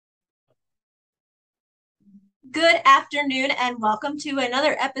Good afternoon, and welcome to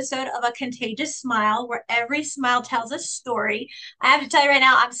another episode of A Contagious Smile, where every smile tells a story. I have to tell you right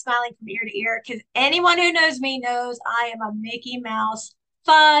now, I'm smiling from ear to ear because anyone who knows me knows I am a Mickey Mouse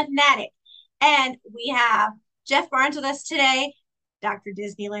fanatic. And we have Jeff Barnes with us today. Dr.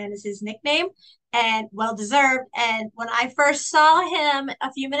 Disneyland is his nickname, and well deserved. And when I first saw him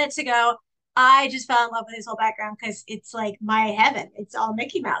a few minutes ago, I just fell in love with his whole background because it's like my heaven. It's all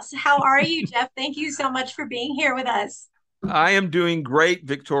Mickey Mouse. How are you, Jeff? Thank you so much for being here with us. I am doing great,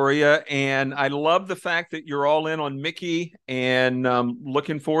 Victoria, and I love the fact that you're all in on Mickey and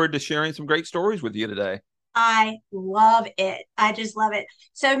looking forward to sharing some great stories with you today. I love it. I just love it.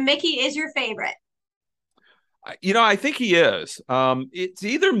 So Mickey is your favorite. I think he is. It's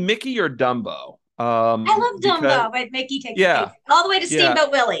either Mickey or Dumbo. I love Because Dumbo, but Mickey takes the cake yeah, all the way to yeah,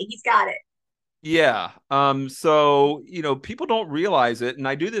 Steamboat Willie. He's got it. yeah. So people don't realize it, and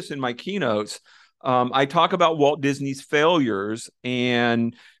I do this in my keynotes. I talk about Walt Disney's failures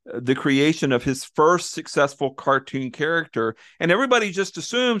and the creation of his first successful cartoon character. And everybody just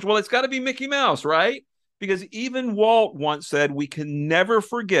assumes, well, it's got to be Mickey Mouse, right? Because even Walt once said, we can never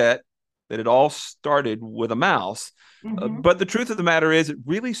forget that it all started with a mouse. Hmm. But the truth of the matter is, it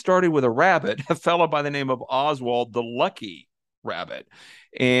really started with a rabbit, a fellow by the name of Oswald the Lucky Rabbit.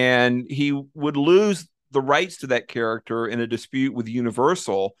 And he would lose the rights to that character in a dispute with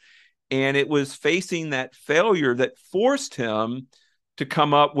Universal, and it was facing that failure that forced him to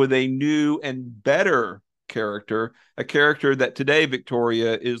come up with a new and better character, a character that today,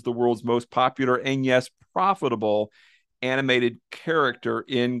 Victoria, is the world's most popular and, yes, profitable animated character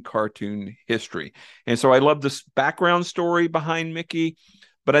in cartoon history. And so I love this background story behind Mickey,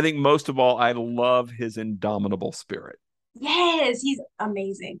 but I think most of all, I love his indomitable spirit. Yes, he's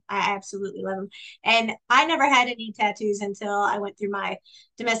amazing. I absolutely love him. And I never had any tattoos until I went through my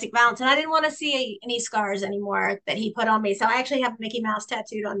domestic violence, and I didn't want to see any scars anymore that he put on me. So I actually have a Mickey Mouse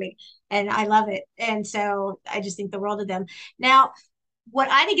tattooed on me, and I love it. And so I just think the world of them. Now, what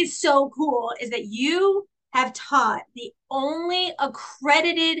I think is so cool is that you have taught the only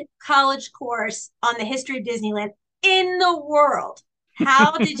accredited college course on the history of Disneyland in the world.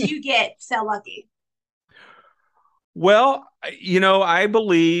 How did you get so lucky? Well, I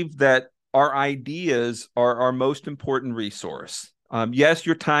believe that our ideas are our most important resource. Yes,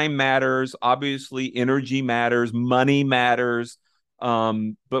 your time matters. Obviously, energy matters, money matters.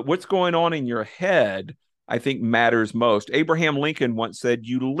 But what's going on in your head, I think, matters most. Abraham Lincoln once said,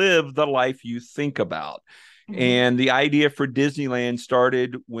 you live the life you think about. Mhm. And the idea for Disneyland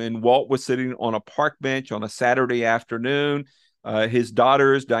started when Walt was sitting on a park bench on a Saturday afternoon. His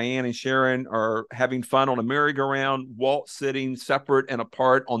daughters, Diane and Sharon, are having fun on a merry-go-round. Walt sitting separate and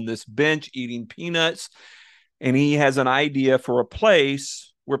apart on this bench eating peanuts. And he has an idea for a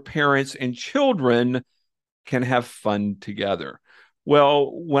place where parents and children can have fun together.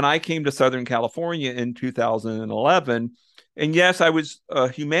 Well, when I came to Southern California in 2011, and yes, I was a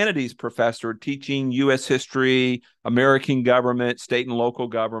humanities professor teaching U.S. history, American government, state and local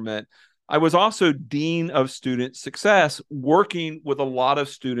government. I was also dean of student success, working with a lot of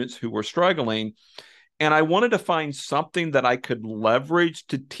students who were struggling. And I wanted to find something that I could leverage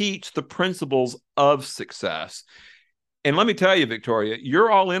to teach the principles of success. And let me tell you, Victoria,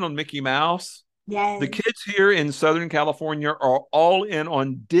 you're all in on Mickey Mouse. The Yes. kids here in Southern California are all in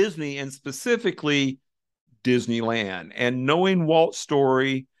on Disney and specifically Disneyland. And knowing Walt's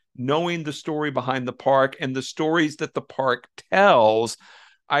story, knowing the story behind the park and the stories that the park tells,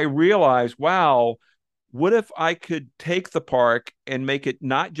 I realized, wow, what if I could take the park and make it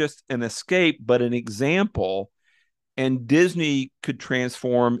not just an escape, but an example? And Disney could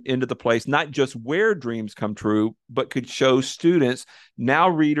transform into the place, not just where dreams come true, but could show students, now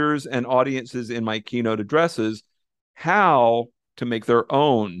readers and audiences in my keynote addresses, how to make their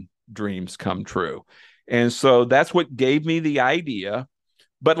own dreams come true. And so that's what gave me the idea.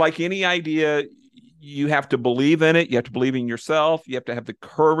 But like any idea, you have to believe in it. You have to believe in yourself. You have to have the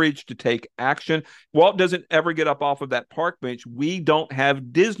courage to take action. Walt doesn't ever get up off of that park bench. We don't have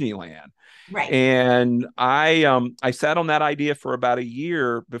Disneyland. Right. And I sat on that idea for about a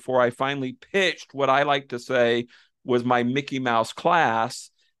year before I finally pitched what I like to say was my Mickey Mouse class.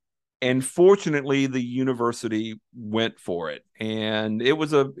 And fortunately, the university went for it, and it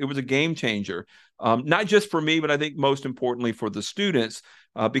was a game changer, not just for me, but I think most importantly for the students,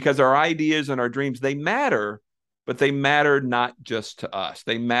 because our ideas and our dreams, they matter, but they matter not just to us;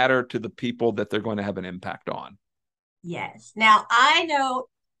 they matter to the people that they're going to have an impact on. Yes. Now I know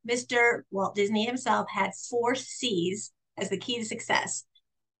Mr. Walt Disney himself had four C's as the key to success.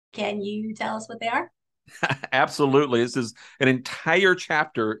 Can you tell us what they are? Absolutely. This is an entire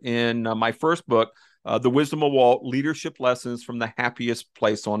chapter in my first book, The Wisdom of Walt, Leadership Lessons from the Happiest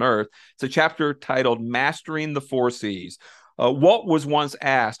Place on Earth. It's a chapter titled Mastering the Four C's. Walt was once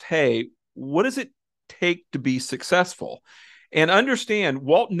asked, hey, what does it take to be successful? And understand,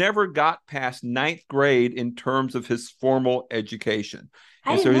 Walt never got past ninth grade in terms of his formal education.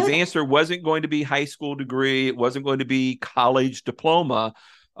 I And didn't so know his that. answer wasn't going to be high school degree. It wasn't going to be college diploma.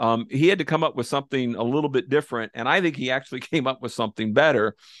 He had to come up with something a little bit different. And I think he actually came up with something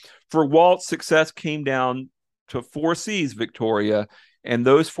better. For Walt, success came down to four C's, Victoria. And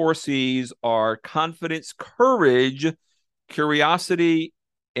those four C's are confidence, courage, curiosity,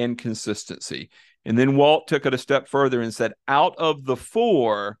 and consistency. And then Walt took it a step further and said, out of the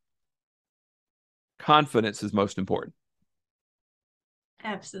four, confidence is most important.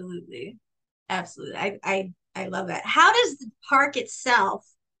 Absolutely. Absolutely. I love that. How does the park itself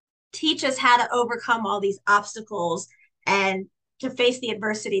teach us how to overcome all these obstacles and to face the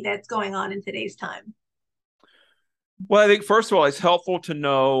adversity that's going on in today's time? Well, I think, first of all, it's helpful to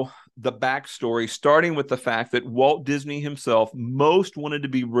know the backstory, starting with the fact that Walt Disney himself most wanted to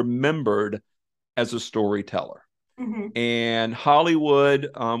be remembered as a storyteller. Mm-hmm. And Hollywood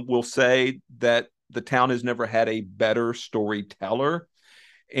will say that the town has never had a better storyteller.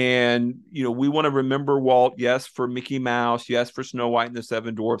 And, we want to remember Walt, yes, for Mickey Mouse, yes, for Snow White and the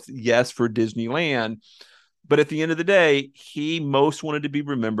Seven Dwarfs, yes, for Disneyland. But at the end of the day, he most wanted to be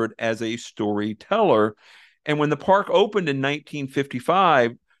remembered as a storyteller. And when the park opened in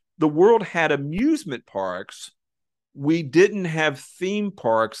 1955, the world had amusement parks. We didn't have theme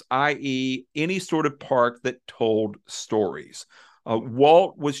parks, i.e., any sort of park that told stories.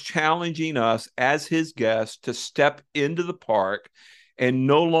 Walt was challenging us as his guests to step into the park and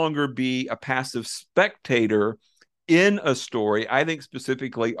no longer be a passive spectator in a story. I think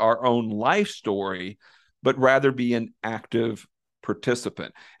specifically our own life story, but rather be an active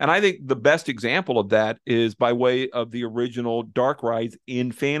participant. And I think the best example of that is by way of the original dark rides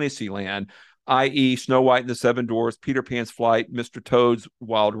in Fantasyland, i.e., Snow White and the Seven Dwarfs, Peter Pan's Flight, Mr. Toad's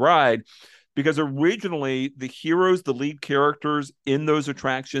Wild Ride. Because originally, the heroes, the lead characters in those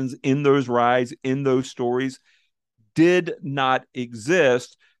attractions, in those rides, in those stories did not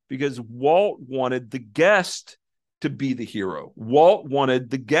exist because Walt wanted the guest to be the hero. Walt wanted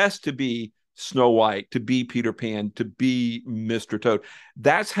the guest to be Snow White, to be Peter Pan, to be Mr. Toad.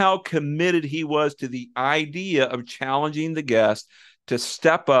 That's how committed he was to the idea of challenging the guest to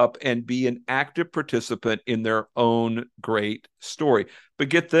step up and be an active participant in their own great story. But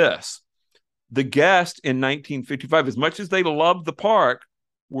get this, the guest in 1955, as much as they loved the park,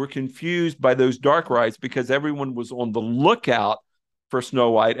 were confused by those dark rides because everyone was on the lookout for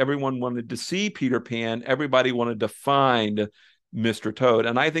Snow White. Everyone wanted to see Peter Pan. Everybody wanted to find Mr. Toad.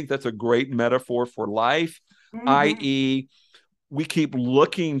 And I think that's a great metaphor for life, Mm-hmm. i.e., we keep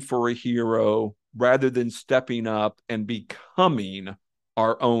looking for a hero rather than stepping up and becoming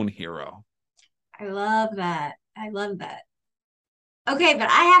our own hero. I love that. I love that. Okay, but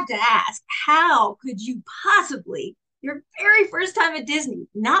I have to ask, how could you possibly, your very first time at Disney,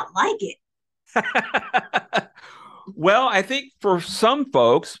 not like it? Well, I think for some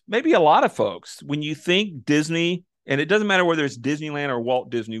folks, maybe a lot of folks, when you think Disney, and it doesn't matter whether it's Disneyland or Walt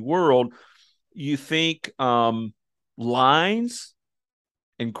Disney World, you think lines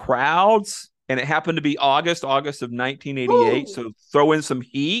and crowds, and it happened to be August of 1988. Ooh, So throw in some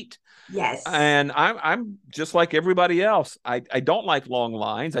heat. yes. And I'm just like everybody else. I don't like long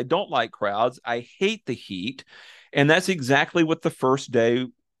lines. I don't like crowds. I hate the heat. And that's exactly what the first day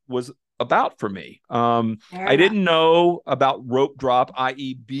was about for me. Fair I enough. didn't know about rope drop,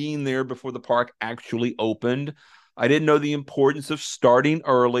 i.e., being there before the park actually opened. I didn't know the importance of starting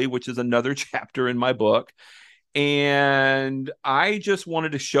early, which is another chapter in my book. And I just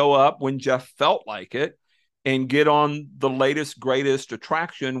wanted to show up when Jeff felt like it and get on the latest, greatest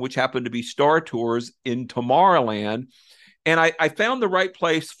attraction, which happened to be Star Tours in Tomorrowland. And I found the right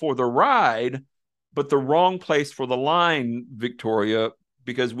place for the ride, but the wrong place for the line, Victoria,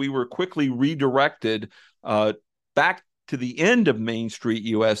 because we were quickly redirected back to the end of Main Street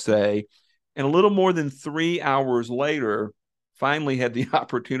USA. And a little more than 3 hours later, finally had the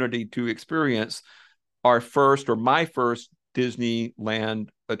opportunity to experience our first or my first Disneyland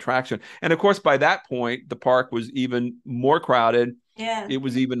attraction. And of course, by that point, the park was even more crowded. Yeah. It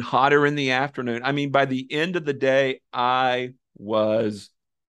was even hotter in the afternoon. I mean, by the end of the day, I was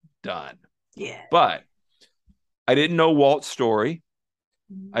done. Yeah. But I didn't know Walt's story.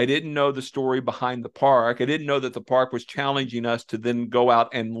 I didn't know the story behind the park. I didn't know that the park was challenging us to then go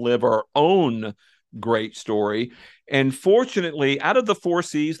out and live our own great story. And fortunately, out of the four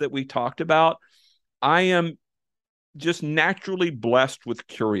C's that we talked about, I am just naturally blessed with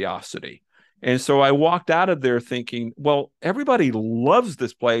curiosity. And so I walked out of there thinking, well, everybody loves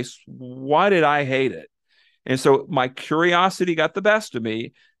this place. Why did I hate it? And so my curiosity got the best of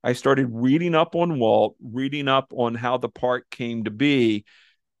me. I started reading up on Walt, reading up on how the park came to be.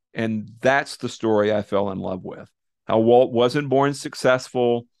 And that's the story I fell in love with. How Walt wasn't born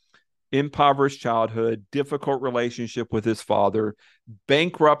successful, impoverished childhood, difficult relationship with his father,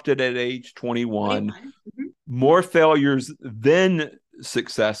 bankrupted at age 21, 21. Mm-hmm. more failures than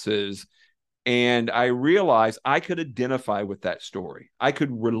successes. And I realized I could identify with that story. I could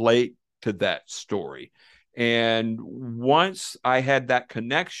relate to that story. And once I had that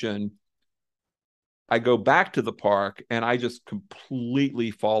connection, I go back to the park and I just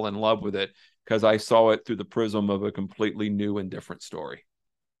completely fall in love with it because I saw it through the prism of a completely new and different story.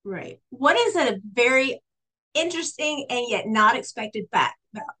 Right. What is a very interesting and yet not expected fact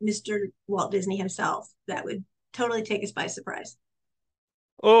about Mr. Walt Disney himself that would totally take us by surprise?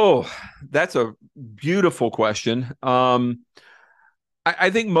 Oh, that's a beautiful question.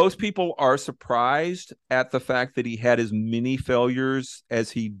 I think most people are surprised at the fact that he had as many failures as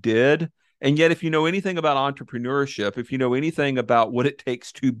he did. And yet, if you know anything about entrepreneurship, if you know anything about what it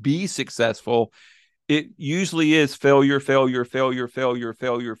takes to be successful, it usually is failure, failure, failure, failure,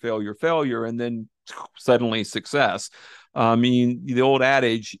 failure, failure, failure, and then suddenly success. I mean, the old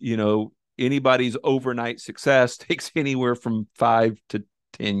adage, anybody's overnight success takes anywhere from 5 to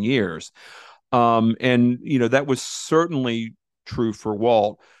 10 years. And that was certainly true for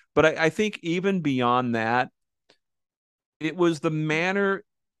Walt. But I think even beyond that, it was the manner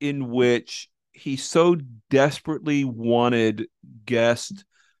in which he so desperately wanted guests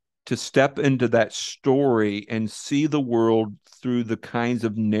to step into that story and see the world through the kinds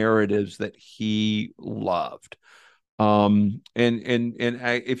of narratives that he loved.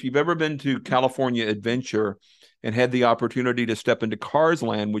 If you've ever been to California Adventure and had the opportunity to step into Cars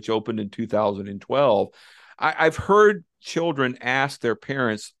Land, which opened in 2012, I've heard children ask their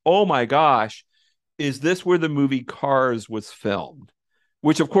parents, "Oh my gosh, is this where the movie Cars was filmed?"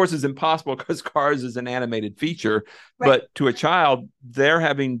 Which of course is impossible because Cars is an animated feature. Right. But to a child, they're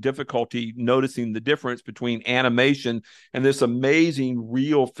having difficulty noticing the difference between animation and this amazing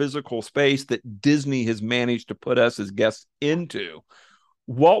real physical space that Disney has managed to put us as guests into.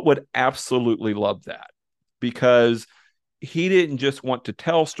 Walt would absolutely love that because he didn't just want to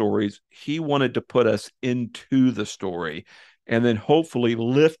tell stories, he wanted to put us into the story and then hopefully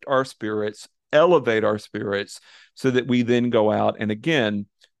lift our spirits, elevate our spirits so that we then go out and again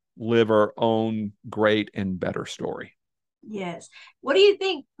live our own great and better story. Yes. What do you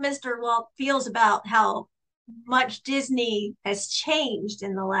think Mr. Walt feels about how much Disney has changed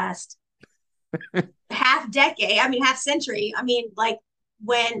in the last half decade? I mean, half century. I mean, like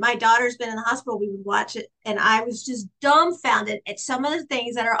when my daughter's been in the hospital, we would watch it, and I was just dumbfounded at some of the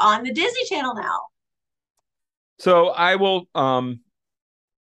things that are on the Disney Channel now. So I will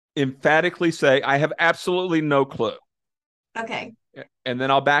emphatically say I have absolutely no clue. Okay. And then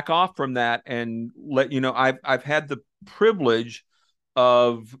I'll back off from that and let you know I've had the privilege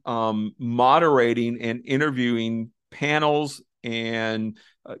of moderating and interviewing panels and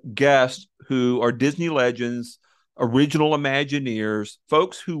guests who are Disney legends, original Imagineers,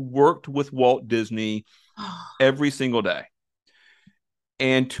 folks who worked with Walt Disney every single day.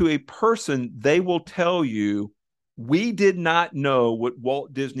 And to a person, they will tell you, we did not know what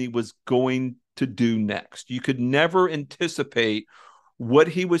Walt Disney was going to do next. You could never anticipate what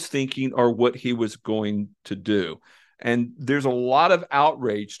he was thinking or what he was going to do. And there's a lot of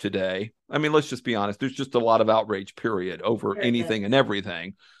outrage today. I mean, let's just be honest. There's just a lot of outrage, period, over There anything and is.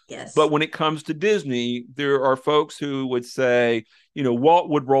 everything. Yes. But when it comes to Disney, there are folks who would say, Walt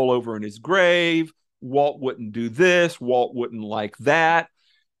would roll over in his grave. Walt wouldn't do this. Walt wouldn't like that.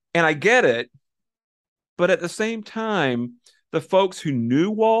 And I get it. But at the same time, the folks who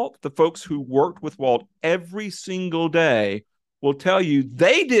knew Walt, the folks who worked with Walt every single day will tell you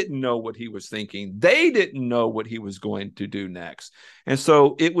they didn't know what he was thinking. They didn't know what he was going to do next. And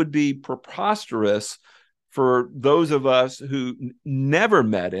so it would be preposterous for those of us who never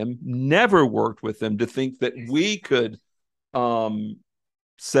met him, never worked with him, to think that we could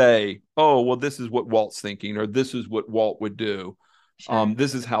say, oh, well, this is what Walt's thinking, or this is what Walt would do. Sure.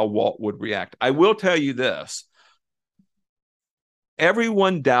 This is how Walt would react. I will tell you this.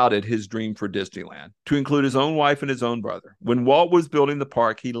 Everyone doubted his dream for Disneyland, to include his own wife and his own brother. When Walt was building the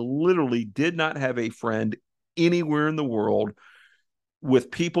park, he literally did not have a friend anywhere in the world,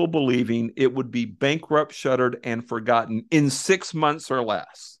 with people believing it would be bankrupt, shuttered, and forgotten in 6 months or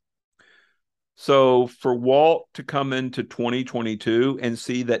less. So for Walt to come into 2022 and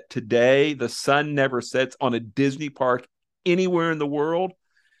see that today the sun never sets on a Disney park anywhere in the world,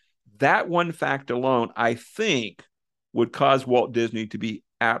 that one fact alone, I think, would cause Walt Disney to be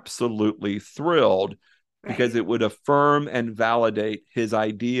absolutely thrilled because Right. it would affirm and validate his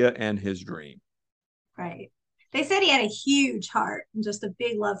idea and his dream. Right. They said he had a huge heart and just a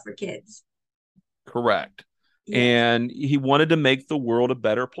big love for kids. Correct. Yes. And he wanted to make the world a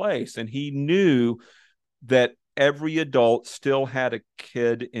better place. And he knew that every adult still had a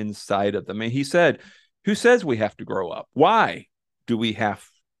kid inside of them. And he said, who says we have to grow up? Why do we have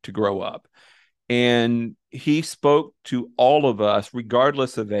to grow up? And he spoke to all of us,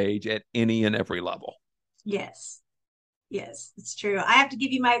 regardless of age, at any and every level. Yes. Yes, it's true. I have to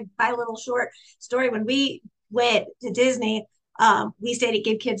give you my little short story. When we went to Disney, we stayed at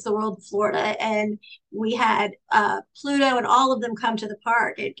Give Kids the World in Florida, and we had Pluto and all of them come to the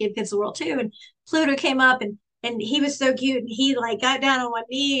park at Give Kids the World too. And Pluto came up and he was so cute, and he like got down on one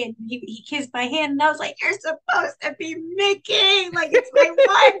knee and he kissed my hand, and I was like, "You're supposed to be Mickey, like it's my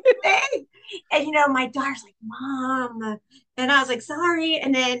one thing." And my daughter's like, "Mom," and I was like, "Sorry."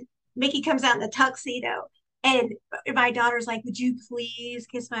 And then Mickey comes out in the tuxedo. And my daughter's like, "Would you please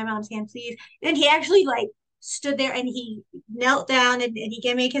kiss my mom's hand, please?" And he actually like stood there and he knelt down and he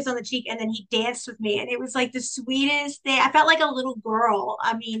gave me a kiss on the cheek and then he danced with me. And it was like the sweetest thing. I felt like a little girl.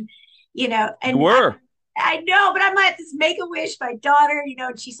 I mean, You and were. I know, but I'm like this make a wish, my daughter,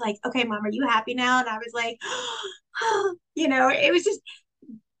 and she's like, "Okay, mom, are you happy now?" And I was like, it was just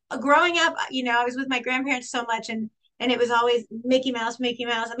growing up, I was with my grandparents so much, and it was always Mickey Mouse, Mickey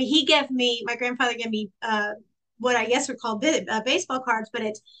Mouse. I mean, my grandfather gave me what I guess were called baseball cards, but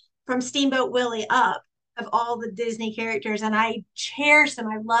it's from Steamboat Willie up of all the Disney characters, and I cherish them.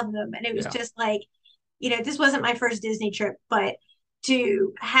 I love them, and it was Yeah, just like, this wasn't my first Disney trip, but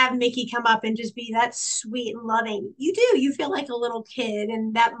to have Mickey come up and just be that sweet and loving, you feel like a little kid,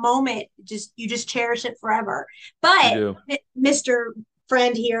 and that moment you just cherish it forever. you But do. Mr.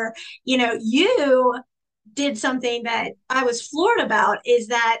 Friend here, you did something that I was floored about, is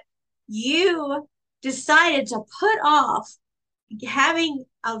that you decided to put off having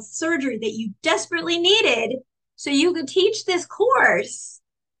a surgery that you desperately needed so you could teach this course.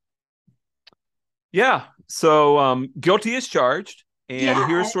 Yeah. So guilty is charged. And Yeah,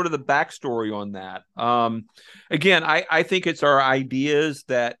 here's sort of the backstory on that. Again, I think it's our ideas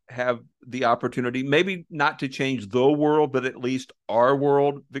that have the opportunity, maybe not to change the world, but at least our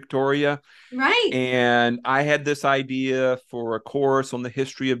world, Victoria. right, And I had this idea for a course on the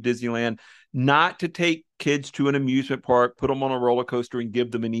history of Disneyland, not to take kids to an amusement park, put them on a roller coaster, and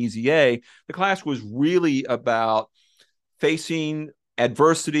give them an easy A. The class was really about facing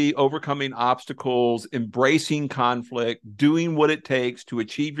adversity, overcoming obstacles, embracing conflict, doing what it takes to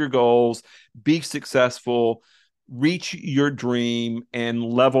achieve your goals, be successful, reach your dream, and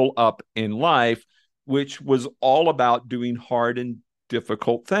level up in life, which was all about doing hard and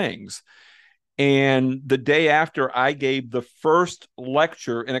difficult things. And the day after, I gave the first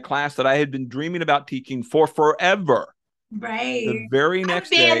lecture in a class that I had been dreaming about teaching for forever. The right. very I'm gonna next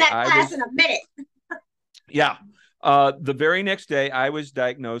be in day, that class in a minute. yeah, the very next day, I was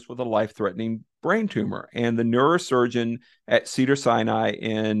diagnosed with a life threatening brain tumor. And the neurosurgeon at Cedar Sinai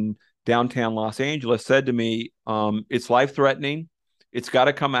in downtown Los Angeles said to me, it's life threatening. It's got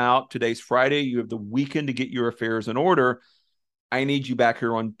to come out. Today's Friday. You have the weekend to get your affairs in order. I need you back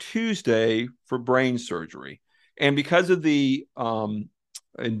here on Tuesday for brain surgery. And because of the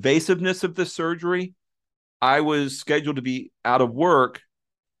invasiveness of the surgery, I was scheduled to be out of work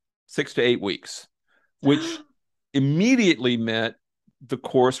 6 to 8 weeks, which immediately meant the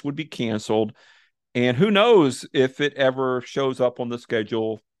course would be canceled. And who knows if it ever shows up on the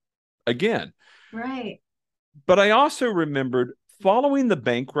schedule again. Right, But I also remembered following the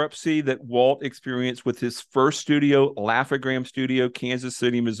bankruptcy that Walt experienced with his first studio, Laugh-O-Gram Studio, Kansas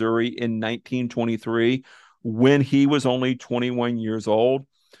City, Missouri, in 1923, when he was only 21 years old.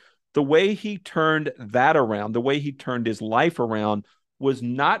 The way he turned that around, the way he turned his life around, was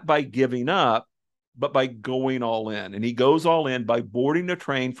not by giving up, but by going all in. And he goes all in by boarding a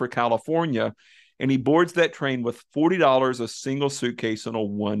train for California, and he boards that train with $40, a single suitcase, and a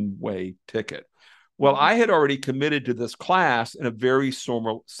one-way ticket. Well, I had already committed to this class in a very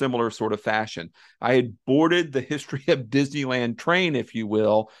similar sort of fashion. I had boarded the history of Disneyland train, if you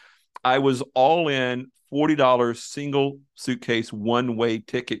will. I was all in, $40 single suitcase, one way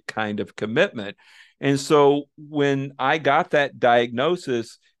ticket kind of commitment. And so when I got that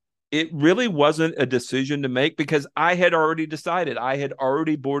diagnosis, it really wasn't a decision to make because I had already decided. I had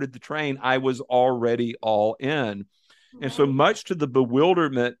already boarded the train. I was already all in. And so, right, much to the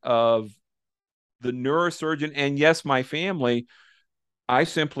bewilderment of the neurosurgeon and, yes, my family, I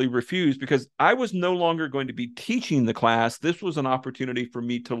simply refused because I was no longer going to be teaching the class. This was an opportunity for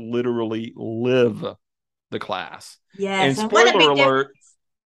me to literally live the class. Yes, And and what a spoiler big alert, difference.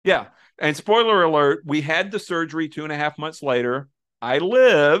 yeah. And spoiler alert, we had the surgery 2.5 months later. I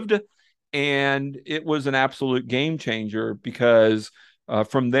lived, and it was an absolute game changer because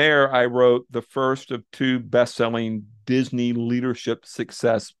from there, I wrote the first of two best selling Disney leadership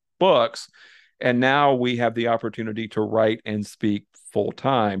success books. And now we have the opportunity to write and speak full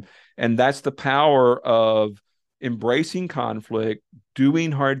time. And that's the power of embracing conflict,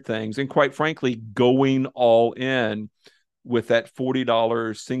 doing hard things, and quite frankly, going all in with that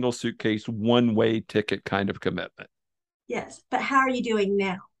 $40 single suitcase, one way ticket kind of commitment. Yes, but how are you doing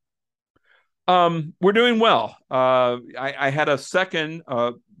now? We're doing well. I had a second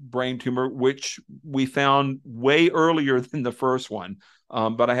brain tumor, which we found way earlier than the first one.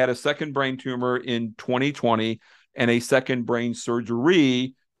 But I had a second brain tumor in 2020 and a second brain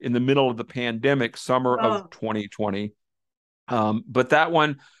surgery in the middle of the pandemic, summer of Oh, 2020. But that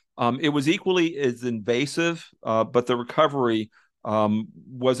one, it was equally as invasive, but the recovery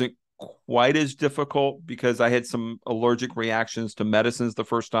wasn't quite as difficult because I had some allergic reactions to medicines the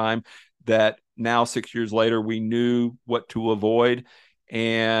first time that now 6 years later we knew what to avoid.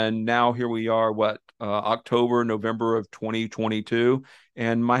 And now here we are, October, November of 2022,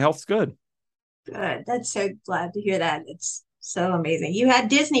 and my health's good. good. That's so glad to hear that. It's so amazing. You had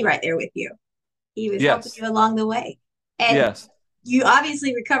Disney right there with you. He was helping Yes, you along the way. And yes. you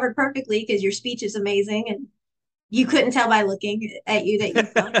obviously recovered perfectly because your speech is amazing and you couldn't tell by looking at you that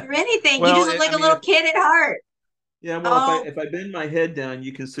you've gone through anything. You Well, just look like I a mean, little kid at heart. yeah, well, Oh, if I bend my head down,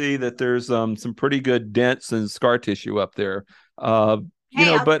 you can see that there's some pretty good dents and scar tissue up there. Uh,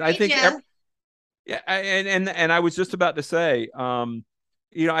 hey, I'll but I trade think you. yeah, and I was just about to say,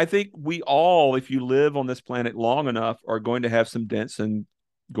 I think we all, if you live on this planet long enough, are going to have some dents and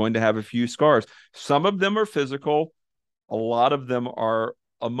going to have a few scars. Some of them are physical, a lot of them are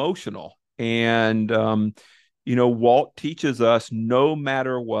emotional, and Walt teaches us no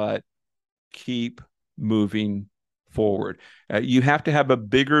matter what, keep moving forward. You have to have a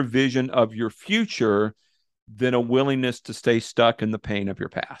bigger vision of your future than a willingness to stay stuck in the pain of your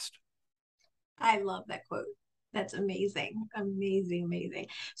past. I love that quote. That's amazing. Amazing, amazing.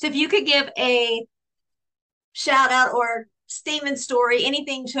 So if you could give a shout out or statement story,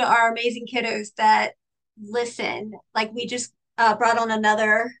 anything to our amazing kiddos that listen, like we just brought on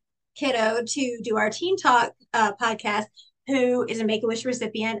another kiddo to do our Teen Talk podcast who is a Make-A-Wish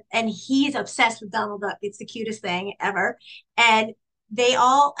recipient and he's obsessed with Donald Duck. It's the cutest thing ever. And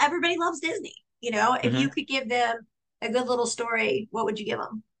everybody loves Disney. You know, if you Mm-hmm. could give them a good little story, what would you give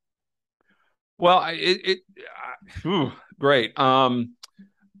them? Well, great. Not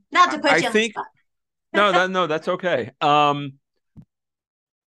to put I you on the think spot. no, that's okay.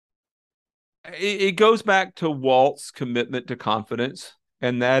 It goes back to Walt's commitment to confidence,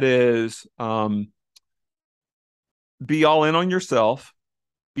 and that is be all in on yourself,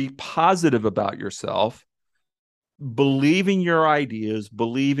 be positive about yourself, believing your ideas,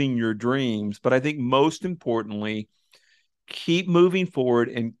 believing your dreams, but I think most importantly, keep moving forward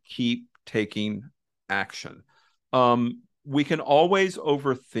and keep taking action. We can always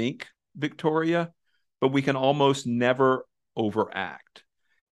overthink, Victoria, but we can almost never overact.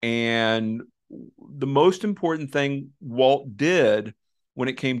 And the most important thing Walt did when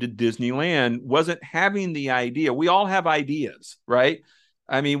it came to Disneyland wasn't having the idea. We all have ideas, right?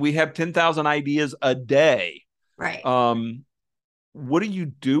 I mean, we have 10,000 ideas a day. Right. Um, what are you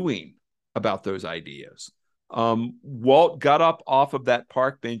doing about those ideas? Walt got up off of that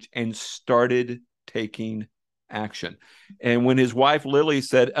park bench and started taking action. And when his wife Lily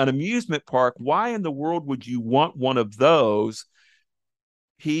said, an amusement park, why in the world would you want one of those?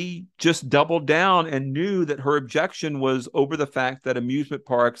 He just doubled down and knew that her objection was over the fact that amusement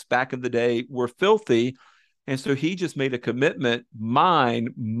parks back in the day were filthy. And so he just made a commitment, mine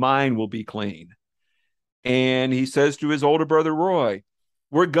will be clean. And he says to his older brother, Roy,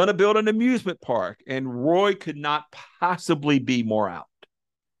 we're going to build an amusement park. And Roy could not possibly be more out.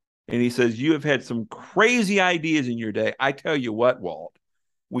 And he says, you have had some crazy ideas in your day. I tell you what, Walt,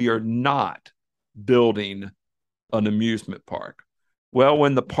 we are not building an amusement park. Well,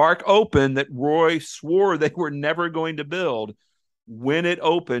 when the park opened that Roy swore they were never going to build, when it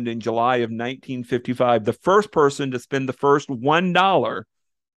opened in July of 1955, the first person to spend the first $1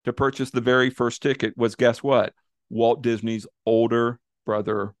 to purchase the very first ticket was, guess what? Walt Disney's older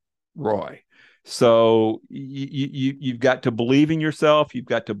brother, Roy. So you've got to believe in yourself. You've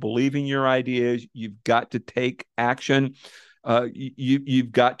got to believe in your ideas. You've got to take action.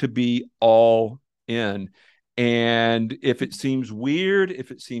 You've got to be all in. And if it seems weird,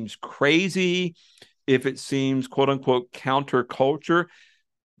 if it seems crazy, if it seems quote unquote counterculture,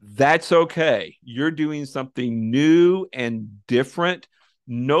 that's okay. You're doing something new and different.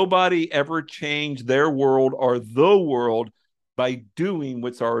 Nobody ever changed their world or the world by doing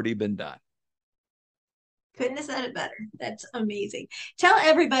what's already been done. Couldn't have said it better. That's amazing. Tell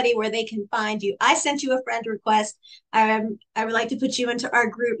everybody where they can find you. I sent you a friend request. I would like to put you into our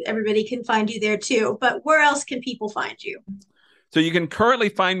group. Everybody can find you there too. But where else can people find you? So you can currently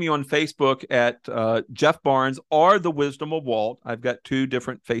find me on Facebook at Jeff Barnes or The Wisdom of Walt. I've got two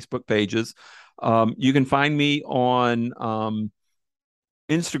different Facebook pages. You can find me on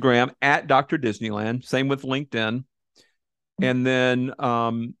Instagram at Dr. Disneyland. Same with LinkedIn. And then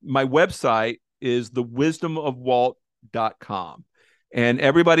my website is thewisdomofwalt.com. And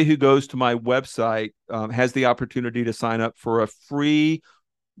everybody who goes to my website has the opportunity to sign up for a free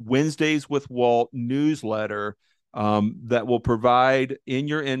Wednesdays with Walt newsletter that will provide in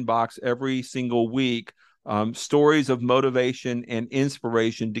your inbox every single week stories of motivation and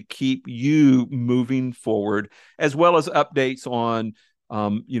inspiration to keep you moving forward, as well as updates on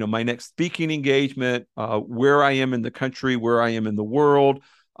my next speaking engagement, where I am in the country, where I am in the world,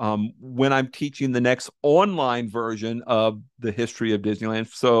 when I'm teaching the next online version of the history of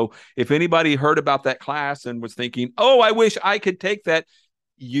Disneyland. So if anybody heard about that class and was thinking, oh, I wish I could take that,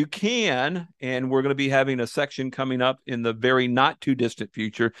 you can. And we're going to be having a section coming up in the very not too distant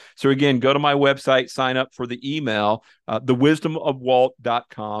future. So again, go to my website, sign up for the email,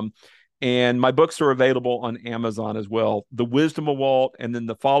 thewisdomofwalt.com. And my books are available on Amazon as well. The Wisdom of Walt, and then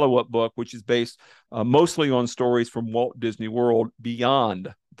the follow-up book, which is based mostly on stories from Walt Disney World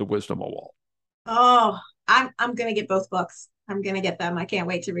beyond the Wisdom of Walt. Oh, I'm gonna get both books. I'm gonna get them. I can't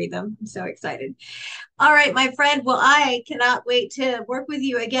wait to read them. I'm so excited. All right, my friend. Well, I cannot wait to work with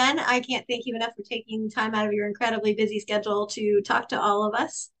you again. I can't thank you enough for taking time out of your incredibly busy schedule to talk to all of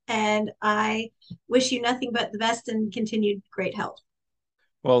us. And I wish you nothing but the best and continued great health.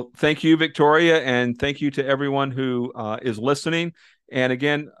 Well, thank you, Victoria, and thank you to everyone who is listening. And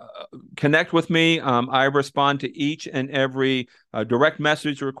again, connect with me. I respond to each and every direct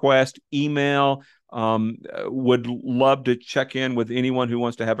message request, email. Would love to check in with anyone who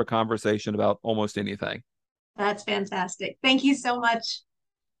wants to have a conversation about almost anything. That's fantastic. Thank you so much.